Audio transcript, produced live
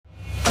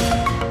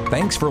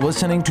Thanks for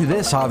listening to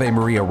this Ave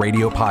Maria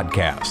Radio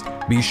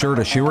podcast. Be sure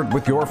to share it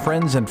with your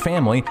friends and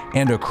family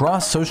and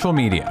across social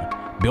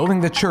media.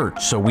 Building the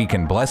church so we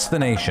can bless the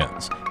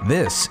nations.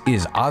 This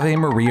is Ave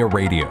Maria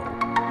Radio.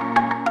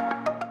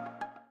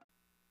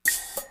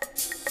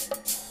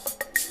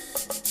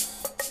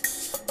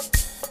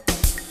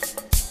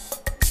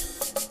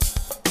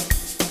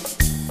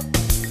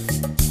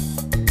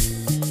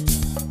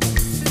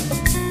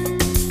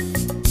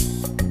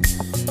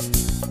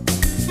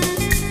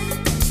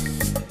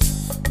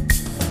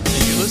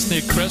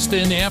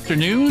 In the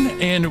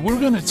afternoon, and we're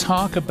going to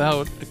talk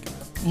about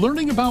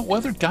learning about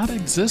whether God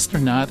exists or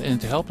not.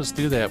 And to help us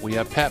do that, we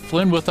have Pat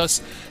Flynn with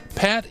us.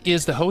 Pat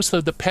is the host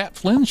of the Pat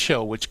Flynn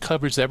Show, which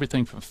covers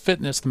everything from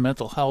fitness to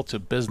mental health to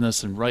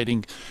business and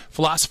writing,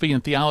 philosophy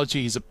and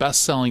theology. He's a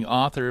best-selling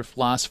author,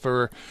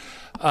 philosopher,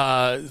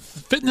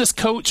 fitness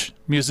coach,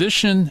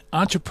 musician,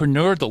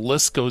 entrepreneur. The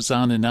list goes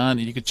on, and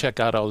you can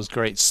check out all his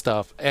great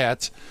stuff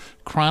at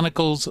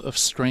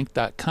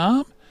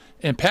chroniclesofstrength.com.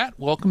 And Pat,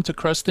 welcome to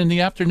Crust in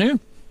the Afternoon.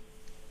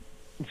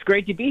 It's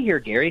great to be here,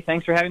 Gary.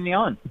 Thanks for having me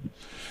on.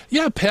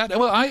 Yeah, Pat.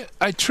 Well,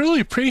 I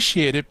truly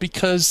appreciate it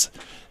because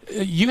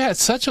you had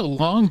such a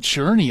long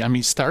journey. I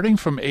mean, starting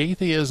from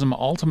atheism,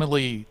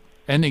 ultimately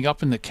ending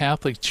up in the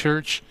Catholic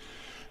Church.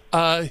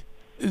 Where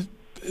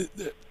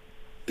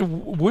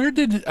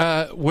did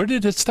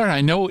it start?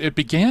 I know it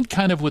began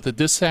kind of with a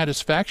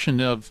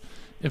dissatisfaction of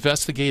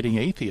investigating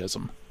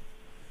atheism.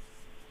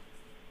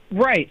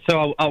 Right.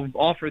 So I'll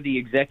offer the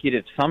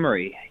executive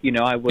summary. You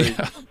know, I was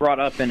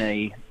brought up in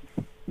a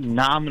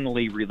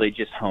nominally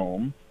religious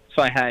home.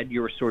 So I had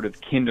your sort of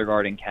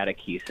kindergarten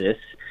catechesis.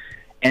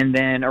 And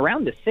then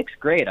around the 6th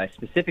grade, I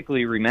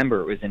specifically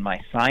remember it was in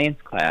my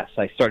science class,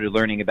 I started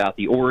learning about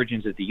the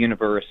origins of the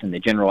universe and the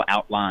general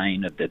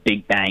outline of the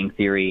Big Bang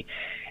Theory.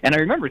 And I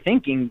remember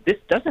thinking, this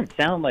doesn't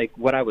sound like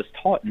what I was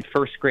taught in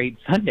 1st grade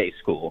Sunday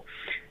school.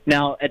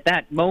 Now, at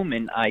that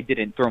moment, I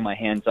didn't throw my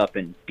hands up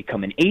and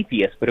become an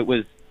atheist, but it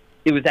was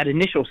that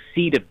initial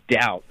seed of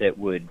doubt that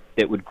would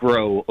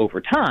grow over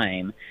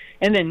time.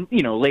 And then,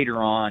 you know, later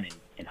on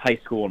in high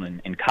school and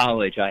in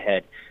college, I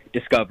had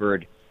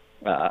discovered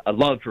a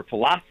love for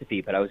philosophy,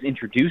 but I was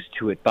introduced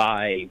to it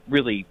by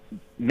really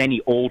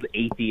many old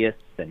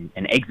atheists and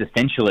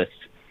existentialists,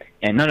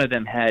 and none of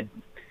them had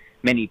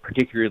many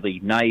particularly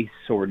nice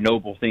or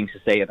noble things to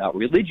say about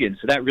religion.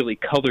 So that really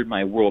colored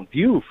my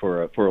worldview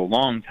for a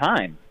long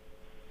time.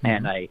 Mm-hmm.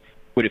 And I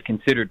would have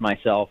considered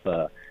myself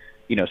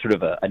sort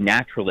of a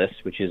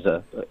naturalist, which is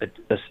a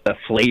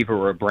flavor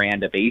or a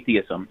brand of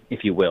atheism,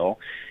 if you will.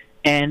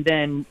 And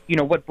then, you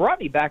know, what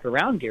brought me back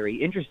around,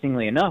 Gary,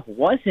 interestingly enough,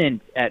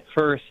 wasn't at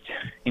first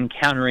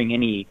encountering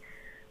any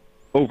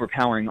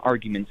overpowering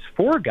arguments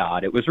for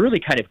God. It was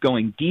really kind of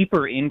going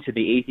deeper into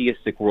the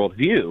atheistic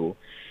worldview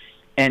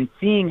and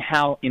seeing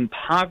how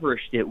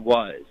impoverished it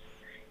was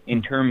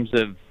in terms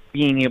of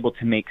being able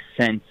to make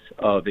sense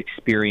of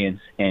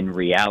experience and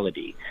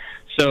reality.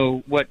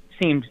 So what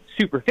seemed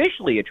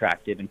superficially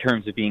attractive in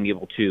terms of being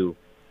able to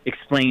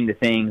explain the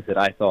things that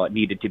I thought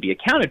needed to be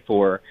accounted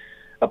for,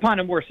 upon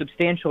a more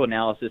substantial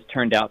analysis,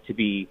 turned out to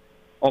be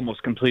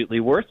almost completely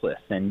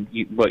worthless. And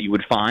what you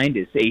would find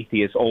is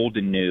atheists, old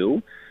and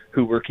new,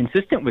 who were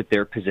consistent with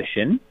their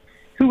position,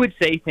 who would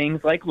say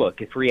things like, look,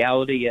 if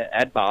reality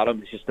at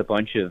bottom is just a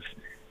bunch of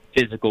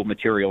physical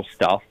material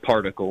stuff,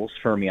 particles,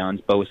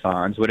 fermions,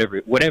 bosons,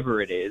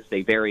 whatever it is,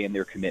 they vary in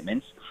their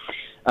commitments,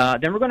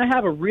 then we're going to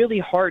have a really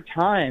hard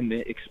time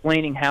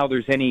explaining how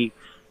there's any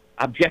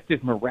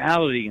objective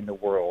morality in the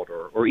world,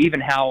 or even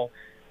how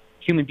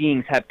human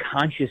beings have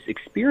conscious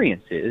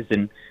experiences.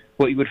 And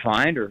what you would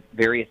find are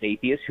various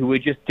atheists who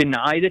would just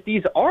deny that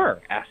these are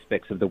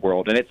aspects of the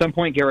world. And at some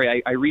point,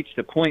 Gary, I reached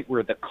a point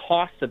where the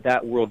costs of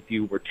that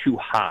worldview were too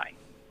high,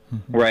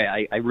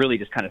 where I really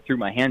just kind of threw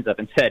my hands up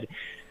and said,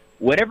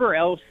 whatever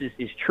else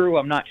is true,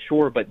 I'm not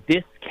sure, but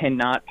this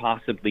cannot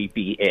possibly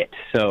be it.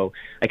 So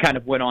I kind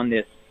of went on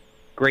this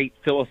great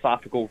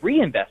philosophical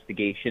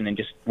reinvestigation and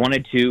just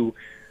wanted to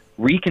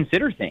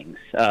reconsider things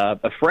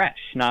afresh,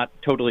 not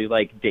totally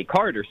like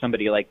Descartes or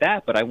somebody like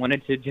that, but I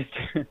wanted to just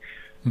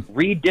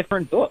read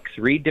different books,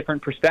 read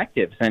different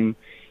perspectives. And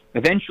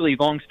eventually,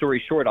 long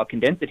story short, I'll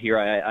condense it here,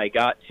 I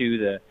got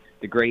to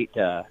the great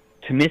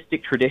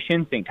Thomistic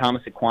tradition, St.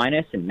 Thomas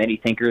Aquinas, and many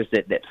thinkers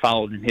that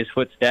followed in his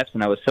footsteps,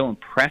 and I was so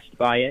impressed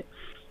by it.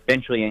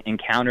 Eventually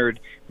encountered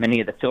many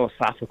of the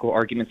philosophical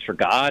arguments for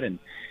God and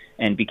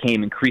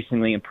became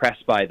increasingly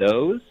impressed by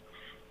those.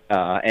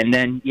 And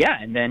then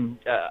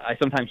I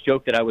sometimes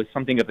joke that I was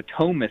something of a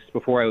Thomist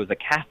before I was a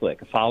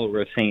Catholic, a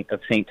follower of Saint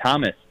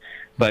Thomas.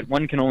 But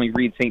one can only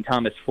read St.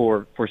 Thomas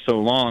for so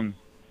long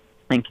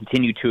and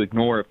continue to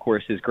ignore, of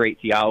course, his great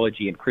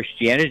theology and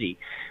Christianity.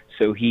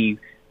 So he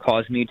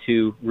caused me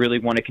to really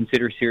want to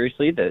consider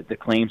seriously the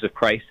claims of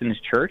Christ and his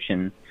church.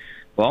 And,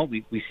 well,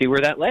 we see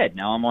where that led.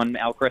 Now I'm on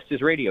Al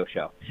Cres's radio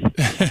show.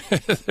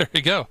 There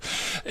you go.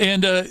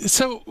 And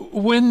so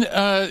when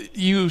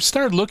you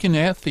started looking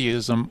at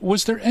theism,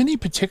 was there any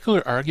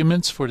particular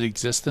arguments for the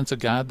existence of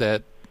God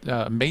that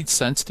made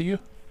sense to you?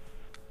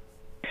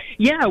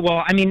 Yeah,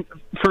 well, I mean,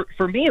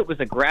 For me, it was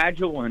a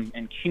gradual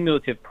and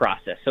cumulative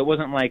process. So it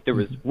wasn't like there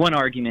was one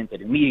argument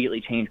that immediately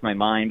changed my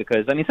mind,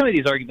 because, I mean, some of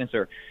these arguments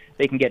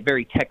they can get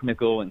very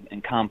technical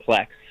and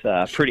complex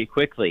pretty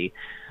quickly.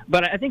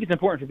 But I think it's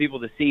important for people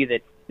to see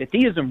that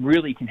theism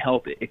really can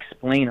help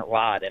explain a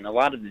lot, and a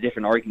lot of the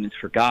different arguments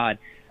for God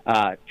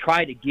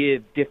try to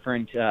give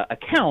different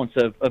accounts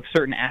of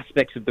certain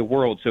aspects of the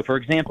world. So, for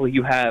example,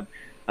 you have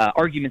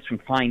arguments from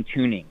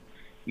fine-tuning.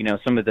 You know,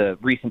 some of the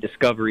recent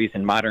discoveries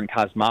in modern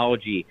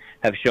cosmology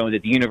have shown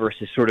that the universe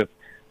is sort of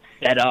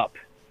set up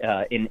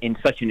in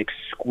such an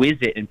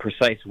exquisite and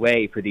precise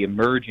way for the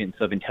emergence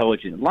of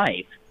intelligent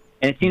life.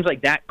 And it seems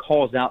like that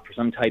calls out for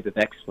some type of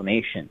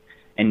explanation.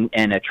 And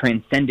a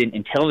transcendent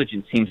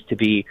intelligence seems to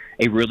be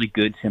a really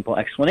good, simple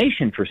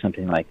explanation for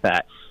something like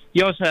that.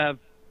 You also have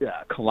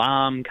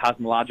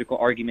cosmological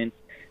arguments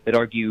that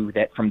argue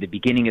that from the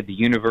beginning of the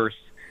universe,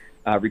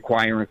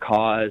 requiring a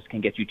cause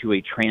can get you to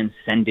a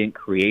transcendent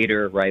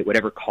creator, right?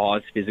 Whatever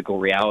caused physical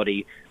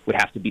reality would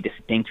have to be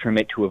distinct from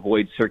it to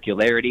avoid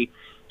circularity.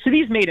 So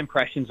these made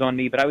impressions on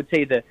me, but I would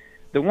say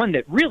the one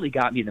that really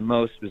got me the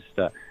most was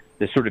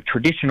the sort of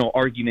traditional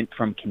argument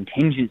from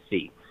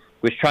contingency,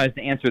 which tries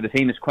to answer the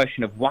famous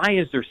question of why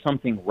is there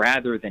something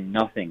rather than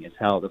nothing, is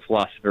how the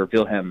philosopher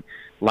Wilhelm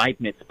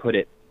Leibniz put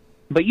it.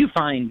 But you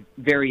find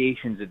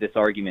variations of this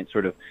argument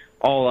sort of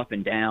all up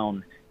and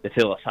down the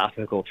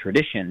philosophical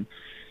tradition.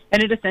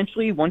 And it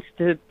essentially wants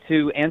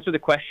to answer the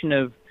question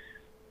of,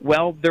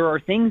 well, there are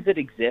things that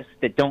exist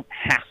that don't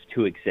have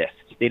to exist.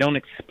 They don't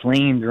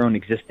explain their own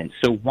existence.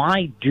 So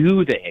why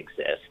do they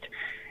exist?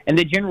 And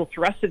the general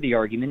thrust of the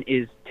argument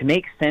is to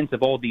make sense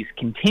of all these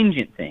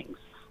contingent things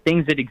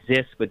that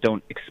exist but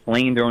don't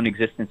explain their own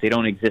existence. They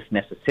don't exist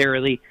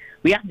necessarily.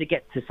 We have to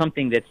get to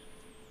something that's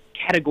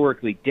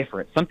categorically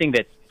different, something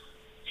that's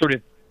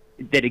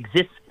that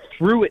exists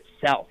through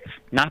itself,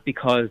 not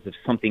because of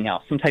something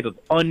else, some type of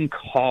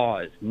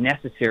uncaused,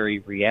 necessary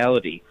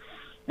reality.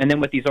 And then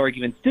what these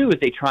arguments do is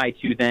they try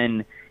to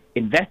then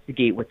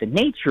investigate what the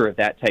nature of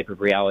that type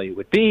of reality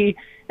would be,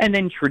 and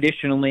then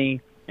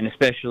traditionally, and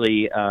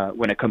especially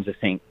when it comes to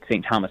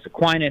St. Thomas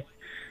Aquinas,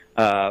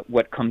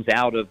 what comes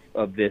out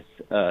of this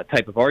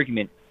type of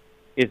argument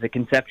is a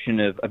conception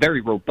of a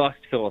very robust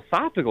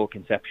philosophical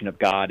conception of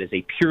God as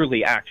a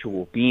purely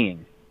actual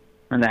being.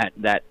 And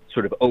that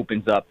sort of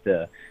opens up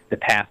the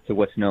path to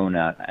what's known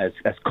as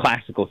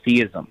classical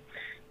theism,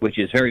 which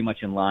is very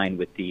much in line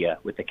with the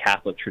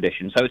Catholic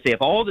tradition. So I would say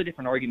of all the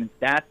different arguments,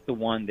 that's the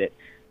one that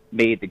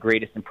made the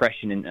greatest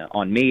impression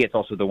on me. It's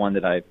also the one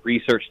that I've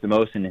researched the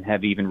most and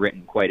have even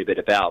written quite a bit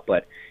about.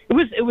 But it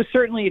was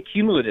certainly a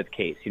cumulative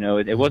case. You know,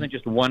 it wasn't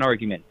just one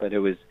argument, but it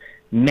was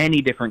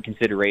many different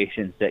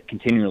considerations that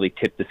continually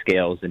tipped the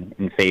scales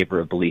in favor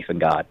of belief in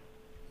God.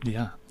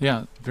 Yeah,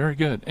 very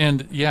good.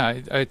 And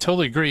yeah, I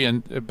totally agree.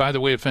 And by the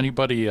way, if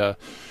anybody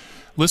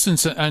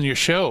listens on your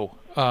show,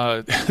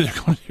 they're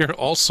going to hear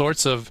all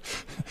sorts of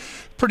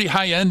pretty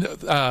high-end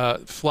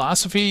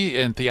philosophy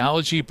and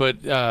theology,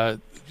 but you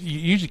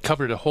usually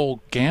covered a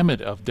whole gamut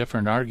of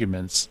different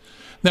arguments.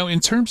 Now, in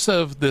terms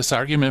of this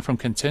argument from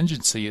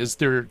contingency, is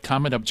there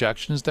common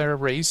objections that are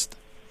raised?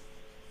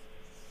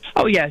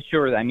 Oh yeah,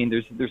 sure. I mean,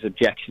 there's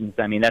objections.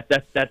 I mean,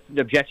 that's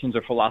objections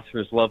are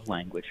philosophers' love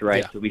language,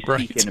 right? Yeah, so we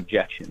speak in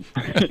objections.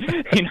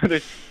 You know,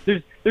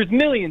 there's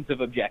millions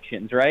of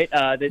objections, right?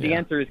 The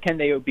answer is, can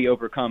they be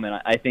overcome?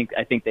 And I think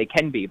they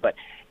can be. But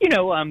you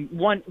know,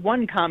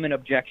 one common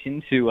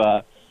objection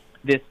to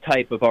this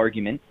type of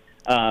argument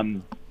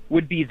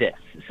would be this.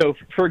 So,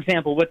 for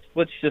example,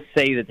 let's just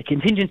say that the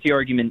contingency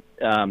argument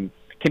can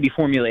be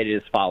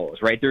formulated as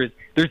follows, right? There's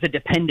a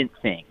dependent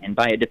thing, and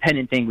by a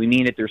dependent thing, we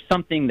mean that there's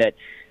something that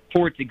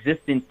for its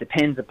existence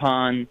depends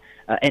upon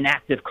an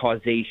act of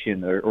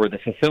causation or the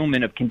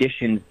fulfillment of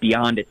conditions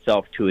beyond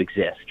itself to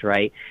exist,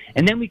 right?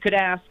 And then we could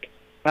ask,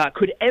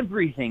 could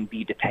everything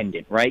be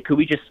dependent, right? Could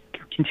we just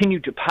continue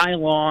to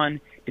pile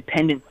on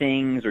dependent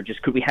things, or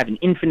just could we have an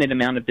infinite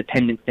amount of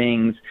dependent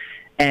things?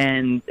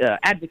 And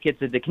advocates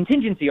of the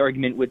contingency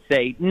argument would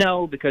say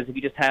no, because if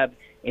you just have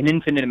an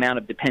infinite amount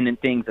of dependent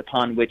things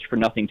upon which for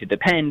nothing to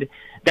depend,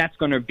 that's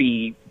going to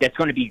be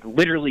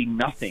literally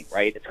nothing,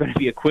 right? It's going to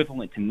be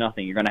equivalent to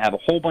nothing. You're going to have a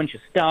whole bunch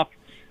of stuff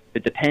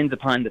that depends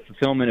upon the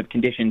fulfillment of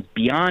conditions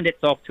beyond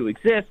itself to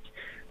exist.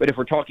 But if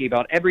we're talking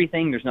about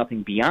everything, there's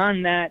nothing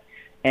beyond that,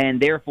 and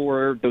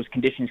therefore those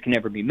conditions can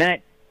never be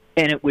met,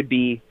 and it would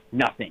be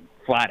nothing,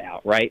 flat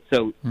out, right?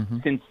 So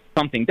since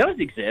something does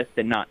exist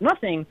and not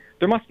nothing,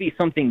 there must be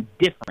something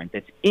different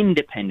that's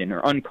independent or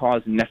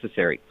uncaused and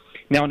necessary.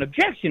 Now, an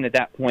objection at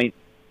that point,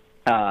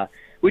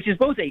 which is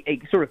both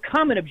a sort of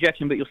common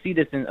objection, but you'll see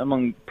this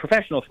among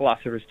professional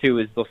philosophers too,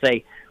 is they'll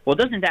say, well,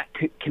 doesn't that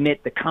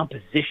commit the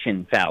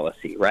composition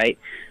fallacy, right?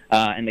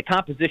 And the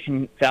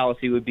composition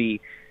fallacy would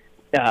be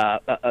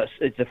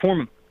it's a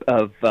form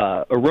of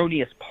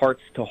erroneous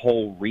parts to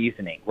whole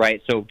reasoning,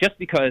 right? So just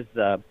because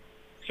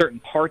certain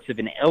parts of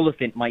an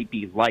elephant might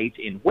be light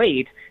in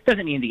weight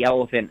doesn't mean the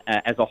elephant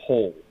as a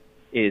whole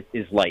is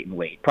light in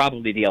weight.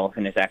 Probably the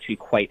elephant is actually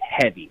quite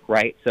heavy,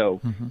 right?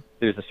 So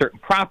there's a certain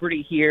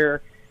property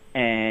here,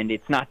 and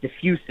it's not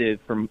diffusive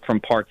from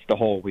parts to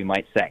whole, we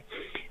might say.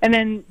 And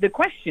then the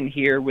question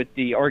here with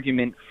the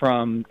argument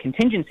from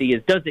contingency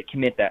is, does it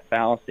commit that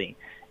fallacy?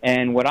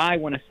 And what I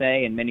want to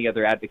say, and many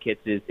other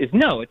advocates, is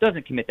no, it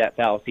doesn't commit that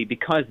fallacy,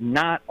 because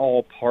not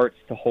all parts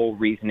to whole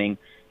reasoning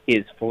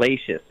is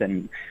fallacious.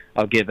 And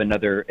I'll give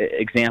another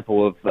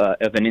example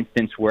of an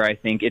instance where I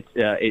think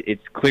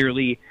it's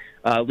clearly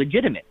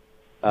legitimate.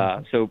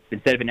 So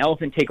instead of an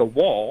elephant, take a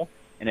wall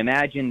and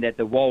imagine that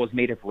the wall is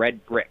made of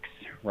red bricks,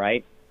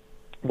 right?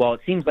 Well,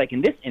 it seems like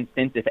in this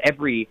instance, if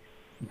every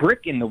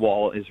brick in the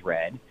wall is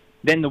red,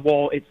 then the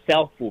wall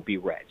itself will be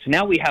red. So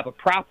now we have a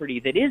property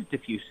that is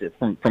diffusive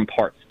from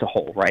parts to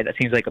whole, right? That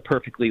seems like a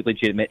perfectly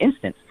legitimate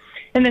instance.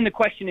 And then the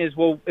question is,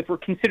 well, if we're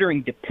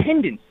considering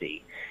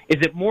dependency,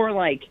 is it more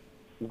like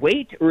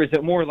weight or is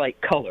it more like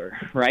color,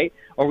 right?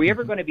 Are we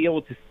ever going to be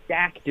able to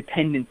stack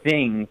dependent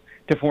things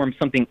to form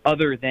something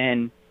other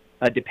than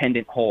a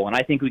dependent whole? And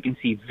I think we can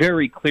see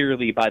very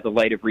clearly by the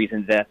light of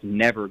reason that's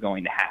never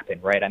going to happen,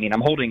 right? I mean,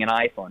 I'm holding an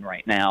iPhone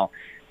right now.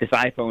 This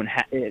iPhone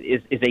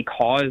is a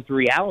caused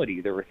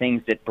reality. There were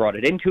things that brought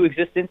it into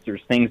existence.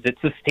 There's things that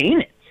sustain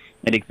it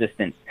in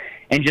existence.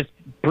 And just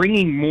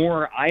bringing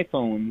more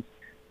iPhones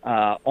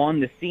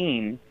on the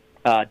scene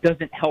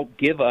doesn't help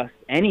give us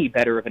any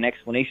better of an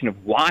explanation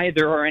of why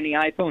there are any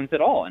iPhones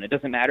at all. And it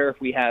doesn't matter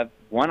if we have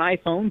one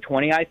iPhone,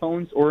 20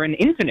 iPhones, or an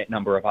infinite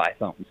number of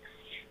iPhones.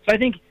 So I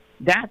think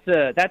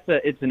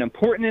it's an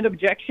important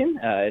objection.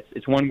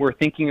 It's one we're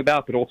thinking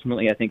about, but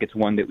ultimately I think it's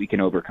one that we can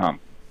overcome.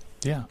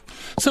 Yeah.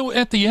 So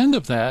at the end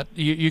of that,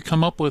 you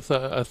come up with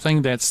a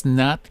thing that's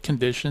not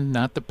conditioned,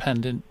 not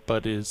dependent,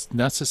 but is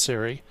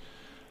necessary.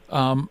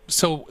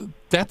 So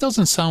that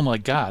doesn't sound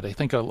like God. I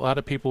think a lot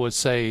of people would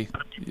say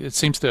it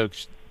seems to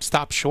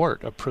stop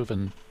short of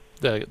proving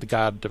the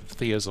God of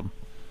theism.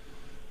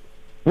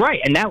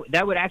 Right, and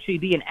that would actually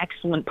be an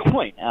excellent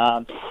point.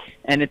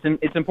 And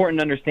it's important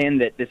to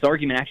understand that this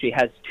argument actually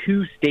has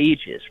two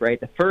stages, right?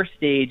 The first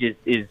stage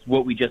is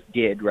what we just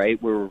did, right?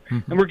 And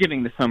we're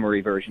giving the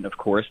summary version, of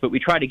course, but we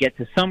try to get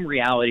to some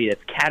reality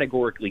that's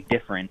categorically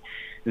different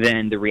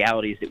than the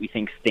realities that we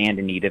think stand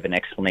in need of an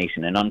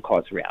explanation, an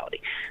uncaused reality.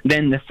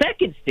 Then the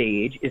second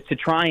stage is to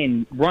try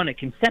and run a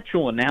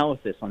conceptual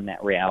analysis on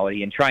that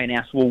reality and try and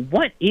ask, well,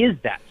 what is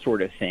that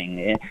sort of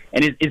thing?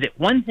 And is it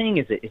one thing?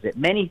 Is it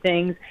many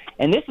things?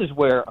 And this is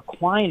where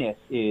Aquinas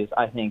is,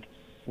 I think,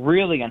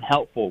 really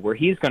unhelpful, where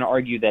he's going to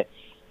argue that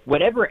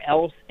whatever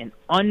else an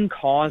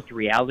uncaused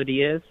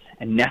reality is,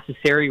 a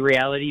necessary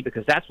reality,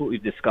 because that's what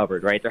we've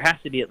discovered, right? There has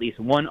to be at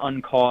least one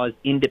uncaused,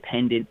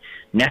 independent,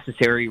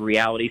 necessary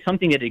reality,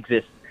 something that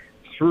exists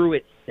through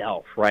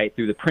itself, right,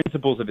 through the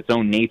principles of its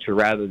own nature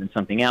rather than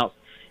something else.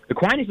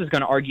 Aquinas is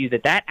going to argue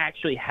that that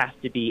actually has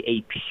to be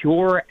a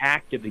pure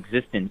act of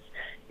existence,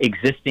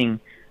 existing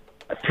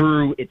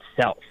through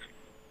itself.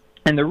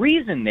 And the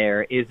reason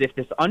there is if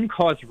this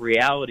uncaused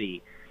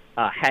reality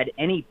had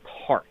any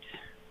part,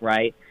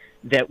 right,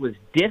 that was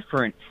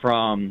different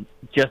from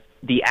just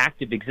the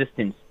act of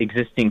existence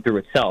existing through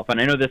itself. And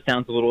I know this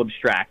sounds a little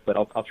abstract, but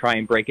I'll try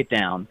and break it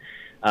down.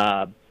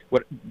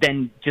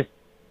 Then just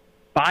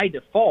by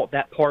default,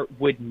 that part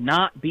would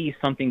not be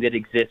something that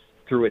exists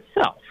through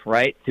itself,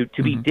 right?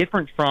 To be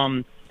different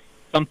from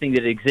something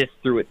that exists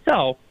through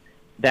itself,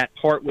 that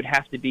part would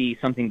have to be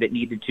something that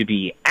needed to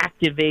be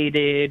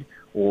activated,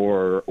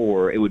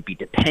 or it would be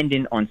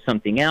dependent on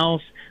something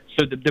else.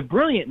 So the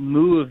brilliant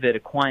move that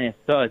Aquinas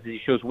does is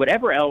he shows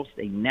whatever else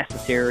a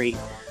necessary,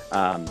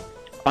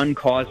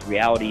 uncaused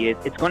reality is,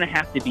 it's going to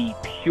have to be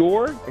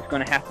pure, it's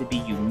going to have to be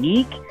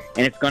unique,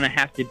 and it's going to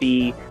have to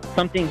be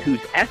something whose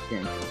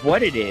essence,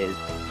 what it is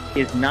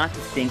not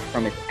distinct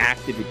from its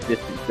active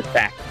existence, the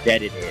fact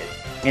that it is.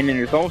 And then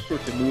there's all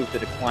sorts of moves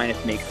that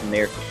Aquinas makes from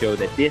there to show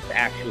that this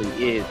actually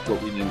is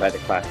what we mean by the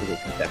classical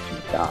conception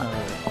of God.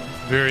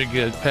 Very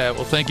good, Pat.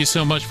 Well, thank you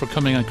so much for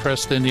coming on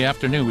Crest in the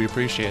afternoon. We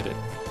appreciate it.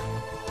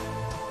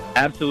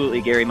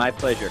 Absolutely, Gary. My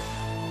pleasure.